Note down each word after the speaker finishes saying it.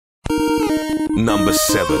Number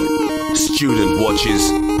 7. Student watches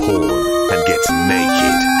porn and gets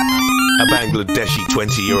naked. A Bangladeshi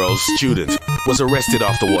 20-year-old student was arrested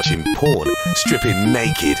after watching porn, stripping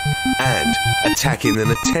naked, and attacking an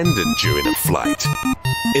attendant during a flight.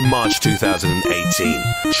 In March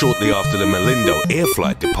 2018, shortly after the Malindo air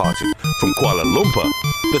flight departed from Kuala Lumpur,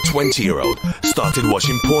 the 20-year-old started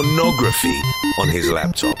watching pornography on his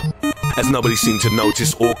laptop. As nobody seemed to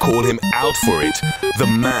notice or call him out for it, the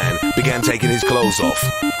man began taking his clothes off.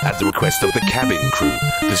 At the request of the cabin crew,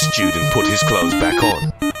 the student put his clothes back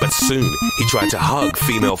on, but soon he tried to hug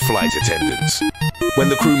female flight attendants. When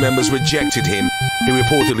the crew members rejected him, he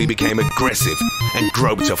reportedly became aggressive and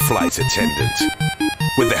groped a flight attendant.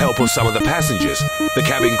 With the help of some of the passengers, the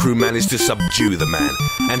cabin crew managed to subdue the man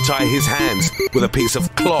and tie his hands with a piece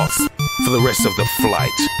of cloth for the rest of the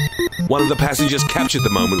flight. One of the passengers captured the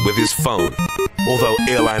moment with his phone. Although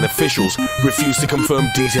airline officials refused to confirm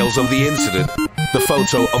details of the incident, the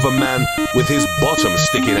photo of a man with his bottom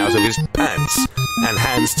sticking out of his pants and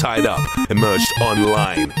hands tied up emerged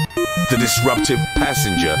online. The disruptive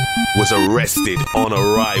passenger was arrested on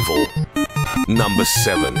arrival. Number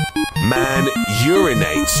 7. Man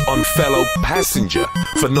urinates on fellow passenger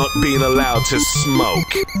for not being allowed to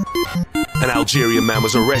smoke. An Algerian man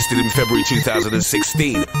was arrested in February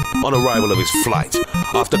 2016 on arrival of his flight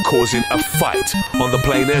after causing a fight on the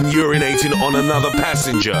plane and urinating on another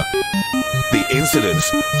passenger. The incidents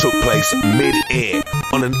took place mid-air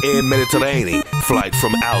on an Air Mediterranean flight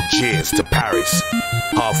from Algiers to Paris.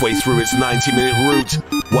 Halfway through its 90-minute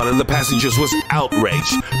route, one of the passengers was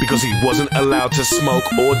outraged because he wasn't allowed to smoke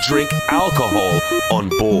or drink alcohol on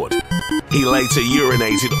board. He later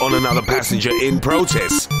urinated on another passenger in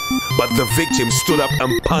protest, but the victim stood up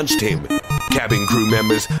and punched him. Cabin crew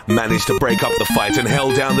members managed to break up the fight and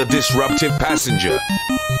held down the disruptive passenger.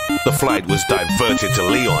 The flight was diverted to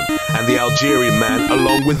Lyon, and the Algerian man,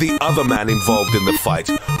 along with the other man involved in the fight,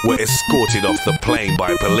 were escorted off the plane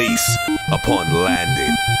by police upon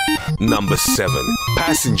landing. Number 7.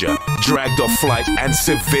 Passenger dragged off flight and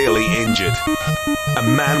severely injured. A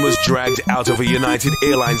man was dragged out of a United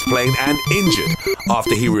Airlines plane and injured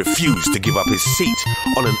after he refused to give up his seat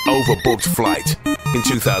on an overbooked flight. In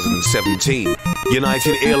 2017,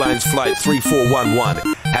 United Airlines Flight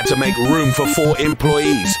 3411 had to make room for 4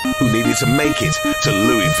 employees who needed to make it to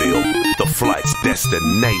Louisville, the flight's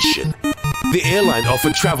destination. The airline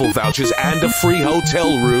offered travel vouchers and a free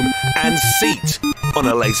hotel room and seat on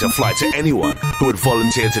a later flight to anyone who had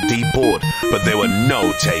volunteered to deboard, but there were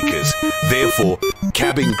no takers. Therefore,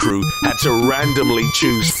 cabin crew had to randomly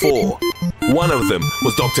choose 4. One of them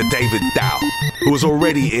was Dr. David Dow, who was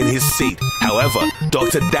already in his seat. However,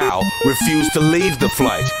 Dr. Dow refused to leave the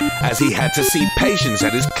flight as he had to see patients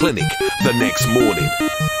at his clinic the next morning.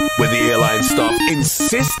 When the airline staff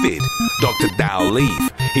insisted Dr. Dow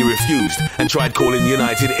leave, he refused and tried calling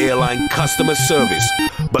United Airlines customer service,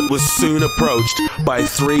 but was soon approached by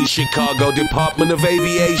 3 Chicago Department of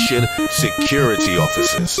Aviation security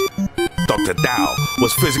officers. Dr. Dow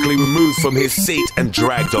was physically removed from his seat and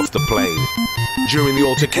dragged off the plane. During the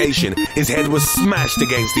altercation, his head was smashed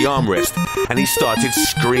against the armrest and he started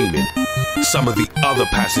screaming. Some of the other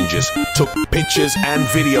passengers took pictures and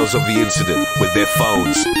videos of the incident with their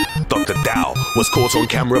phones. Dr. Dow was caught on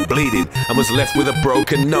camera bleeding and was left with a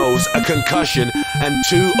broken nose, a concussion, and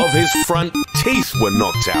 2 of his front teeth were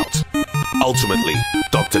knocked out. Ultimately,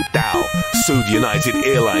 Dr. Dow sued United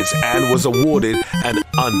Airlines and was awarded an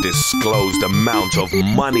undisclosed amount of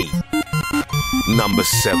money. Number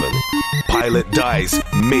 7. Pilot dies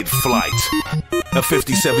mid-flight. A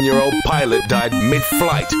 57-year-old pilot died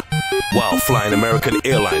mid-flight while flying American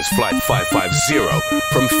Airlines Flight 550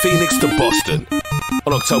 from Phoenix to Boston.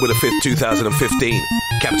 On October the 5th, 2015,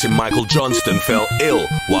 Captain Michael Johnston fell ill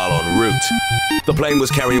while en route. The plane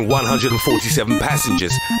was carrying 147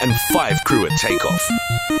 passengers and 5 crew at takeoff.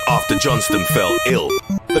 After Johnston fell ill,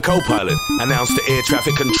 the co-pilot announced to air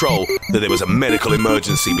traffic control that there was a medical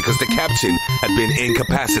emergency because the captain had been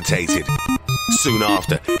incapacitated. Soon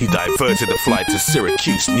after, he diverted the flight to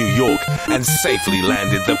Syracuse, New York, and safely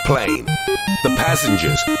landed the plane. The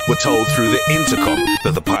passengers were told through the intercom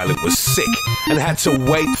that the pilot was sick and had to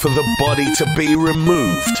wait for the body to be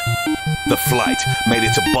removed. The flight made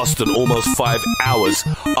it to Boston almost 5 hours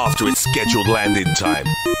after its scheduled landing time.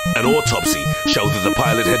 An autopsy showed that the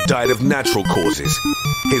pilot had died of natural causes.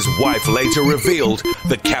 His wife later revealed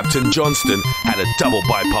that Captain Johnston had a double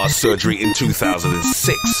bypass surgery in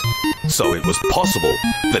 2006, so it was possible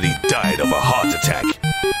that he died of a heart attack.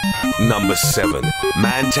 Number 7.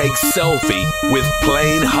 Man takes selfie with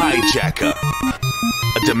plane hijacker.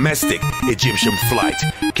 A domestic Egyptian flight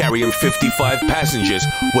carrying 55 passengers,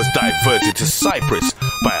 was diverted to Cyprus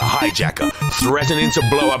by a hijacker threatening to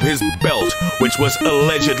blow up his belt, which was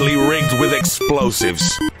allegedly rigged with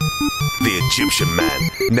explosives. The Egyptian man,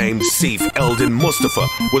 named Sif Eldin Mustafa,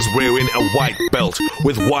 was wearing a white belt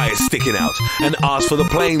with wires sticking out and asked for the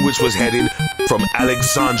plane, which was heading from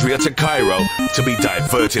Alexandria to Cairo, to be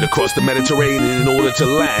diverted across the Mediterranean in order to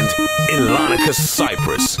land in Larnaca,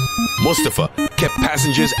 Cyprus. Mustafa kept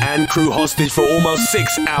passengers and crew hostage for almost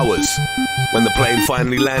 6 hours. When the plane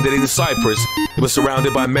finally landed in Cyprus, it was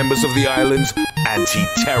surrounded by members of the island's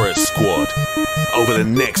anti-terror squad. Over the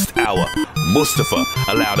next hour, Mustafa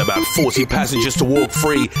allowed about 40 passengers to walk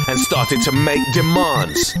free and started to make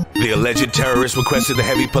demands. The alleged terrorist requested the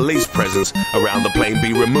heavy police presence around the plane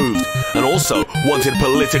be removed and also wanted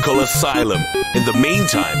political asylum. In the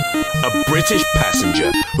meantime, a British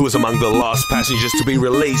passenger, who was among the last passengers to be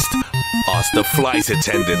released, asked the flight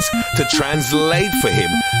attendants to translate for him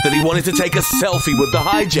that he wanted to take a selfie with the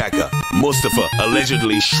hijacker. Mustafa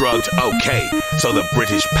allegedly shrugged okay, so the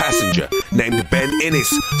British passenger, named Ben Innes,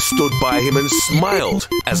 stood by him and smiled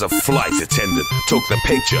as a flight attendant took the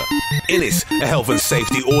picture. Innes, a health and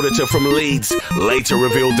safety auditor from Leeds, later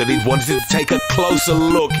revealed that he'd wanted to take a closer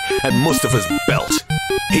look at Mustafa's belt.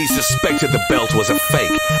 He suspected the belt was a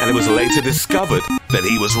fake, and it was later discovered that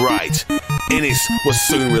he was right. Innes was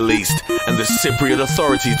soon released, and the Cypriot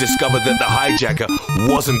authorities discovered that the hijacker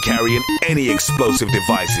wasn't carrying any explosive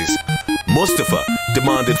devices. Mustafa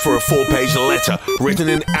demanded for a 4-page letter written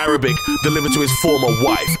in Arabic delivered to his former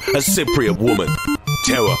wife, a Cypriot woman.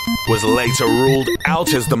 Terror was later ruled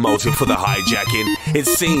out as the motive for the hijacking. It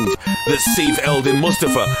seemed that Sif Eldin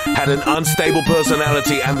Mustafa had an unstable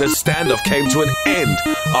personality, and the standoff came to an end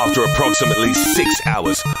after approximately 6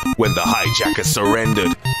 hours when the hijacker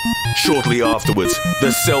surrendered. Shortly afterwards,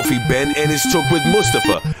 the selfie Ben Ennis took with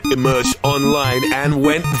Mustafa emerged online and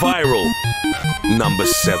went viral. Number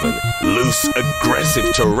 7. Loose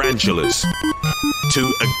aggressive tarantulas.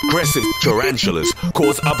 2 aggressive tarantulas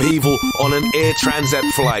caused upheaval on an Air Transat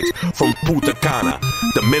flight from Punta Cana,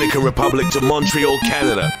 Dominican Republic to Montreal,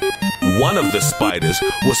 Canada. One of the spiders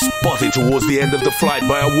was spotted towards the end of the flight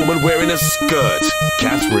by a woman wearing a skirt.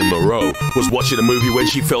 Catherine Moreau was watching a movie when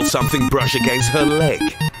she felt something brush against her leg.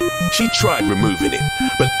 She tried removing it,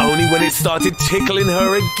 but only when it started tickling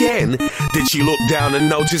her again did she look down and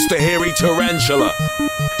notice the hairy tarantula.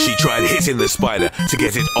 She tried hitting the spider to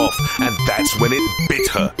get it off, and that's when it bit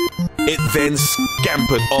her. It then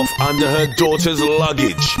scampered off under her daughter's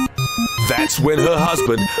luggage. That's when her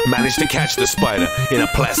husband managed to catch the spider in a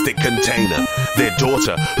plastic container. Their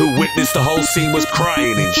daughter, who witnessed the whole scene, was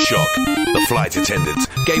crying in shock. The flight attendants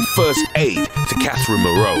gave first aid to Catherine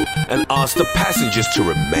Moreau and asked the passengers to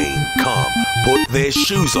remain calm, put their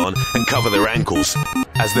shoes on and cover their ankles,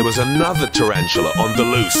 as there was another tarantula on the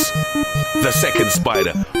loose. The second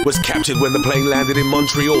spider was captured when the plane landed in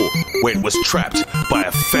Montreal, where it was trapped by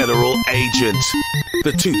a federal agent.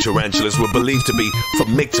 The 2 tarantulas were believed to be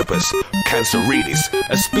Phomictopus canceridis,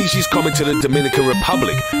 a species common to the Dominican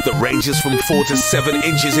Republic that ranges from 4 to 7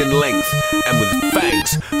 inches in length and with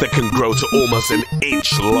fangs that can grow to almost an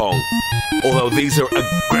inch long. Although these are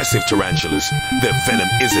aggressive tarantulas, their venom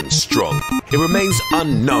isn't strong. It remains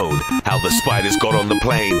unknown how the spiders got on the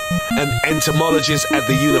plane. An entomologist at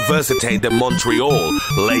the Université de Montreal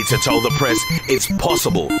later told the press it's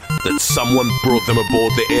possible that someone brought them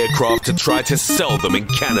aboard the aircraft to try to sell them in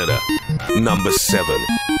Canada. Number 7.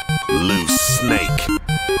 Loose snake.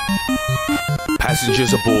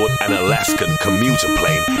 Passengers aboard an Alaskan commuter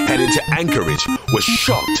plane headed to Anchorage were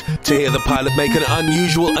shocked to hear the pilot make an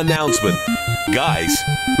unusual announcement. Guys,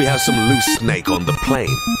 we have some loose snake on the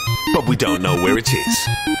plane, but we don't know where it is.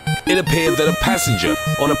 It appeared that a passenger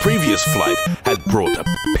on a previous flight had brought a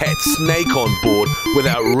pet snake on board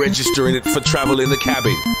without registering it for travel in the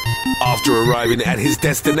cabin. After arriving at his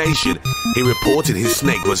destination, he reported his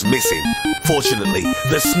snake was missing. Fortunately,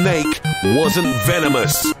 the snake wasn't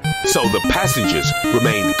venomous, so the passengers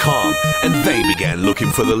remained calm and they began looking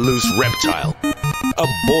for the loose reptile. A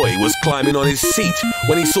boy was climbing on his seat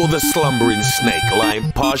when he saw the slumbering snake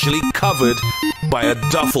lying partially covered by a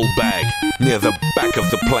duffel bag near the back of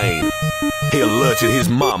the plane. He alerted his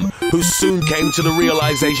mum, who soon came to the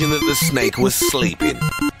realization that the snake was sleeping.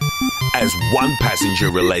 As one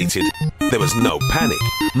passenger related, there was no panic.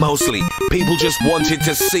 Mostly, people just wanted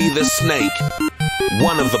to see the snake.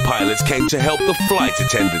 One of the pilots came to help the flight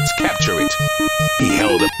attendants capture it. He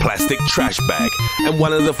held a plastic trash bag, and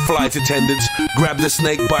one of the flight attendants grabbed the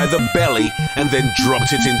snake by the belly and then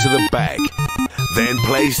dropped it into the bag. Then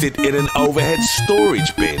placed it in an overhead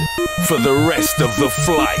storage bin for the rest of the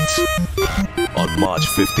flight. On March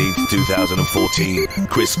 15, 2014,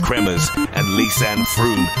 Chris Kremers and Lisanne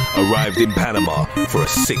Froome arrived in Panama for a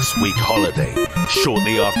 6-week holiday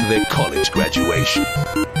shortly after their college graduation.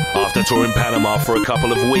 After touring Panama for a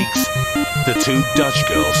couple of weeks, the two Dutch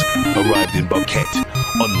girls arrived in Phuket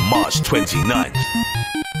on March 29th.